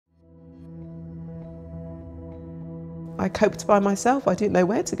I coped by myself. I didn't know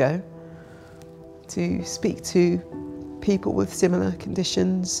where to go to speak to people with similar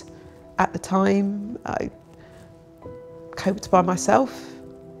conditions. At the time, I coped by myself.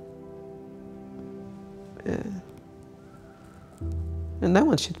 And no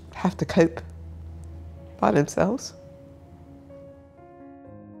one should have to cope by themselves.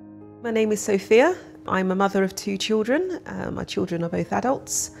 My name is Sophia. I'm a mother of 2 children. My children are both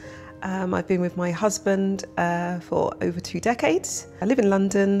adults. I've been with my husband for over 2 decades. I live in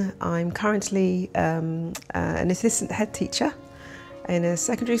London. I'm currently an assistant head teacher in a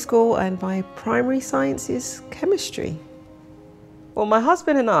secondary school, and my primary science is chemistry. Well, my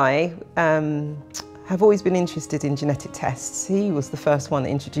husband and I have always been interested in genetic tests. He was the first one that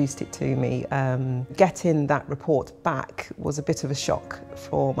introduced it to me. Getting that report back was a bit of a shock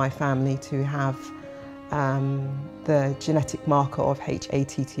for my family to have the genetic marker of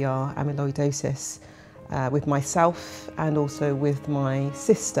hATTR amyloidosis with myself and also with my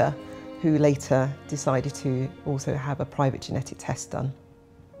sister, who later decided to also have a private genetic test done.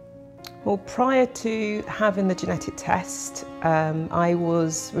 Well, prior to having the genetic test, I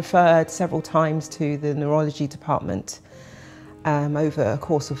was referred several times to the neurology department over a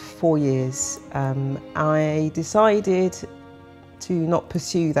course of 4 years. I decided to not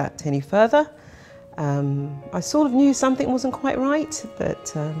pursue that any further. I sort of knew something wasn't quite right,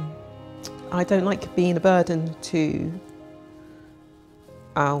 but I don't like being a burden to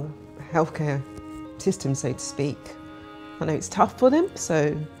our healthcare system, so to speak. I know it's tough for them,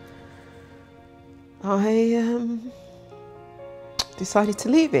 so I decided to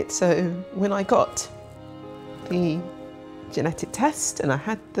leave it. So when I got the genetic test and I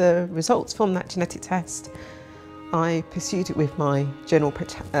had the results from that genetic test, I pursued it with my general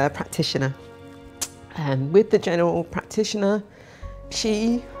practitioner. And with the general practitioner,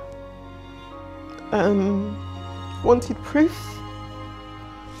 she wanted proof,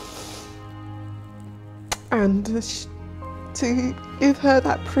 and to give her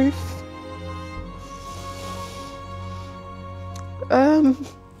that proof, I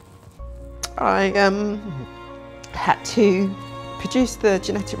had to produce the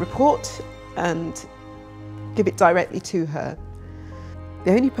genetic report and give it directly to her.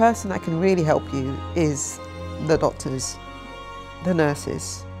 The only person that can really help you is the doctors, the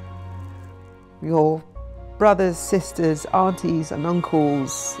nurses, your brothers, sisters, aunties and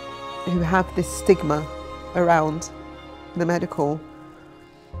uncles who have this stigma around the medical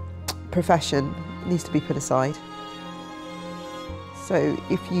profession needs to be put aside. So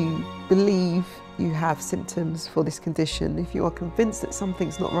if you believe you have symptoms for this condition, if you are convinced that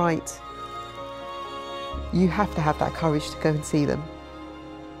something's not right, you have to have that courage to go and see them.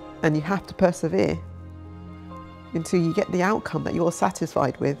 And you have to persevere until you get the outcome that you're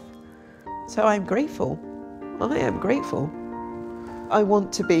satisfied with. So I'm grateful. I am grateful. I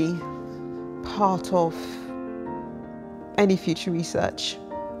want to be part of any future research.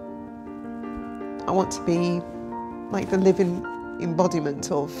 I want to be like the living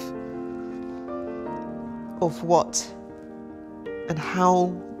embodiment of what and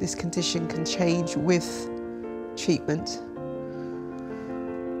how this condition can change with treatment.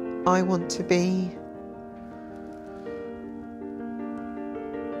 I want to be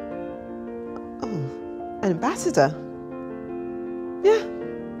an ambassador. Yeah.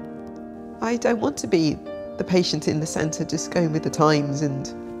 I don't want to be the patient in the centre just going with the times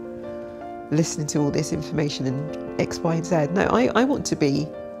and listening to all this information and X, Y, and Z. No, I want to be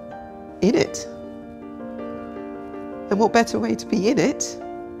in it. And what better way to be in it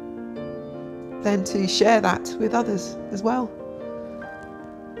than to share that with others as well?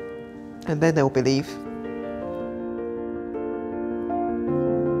 And then they'll believe.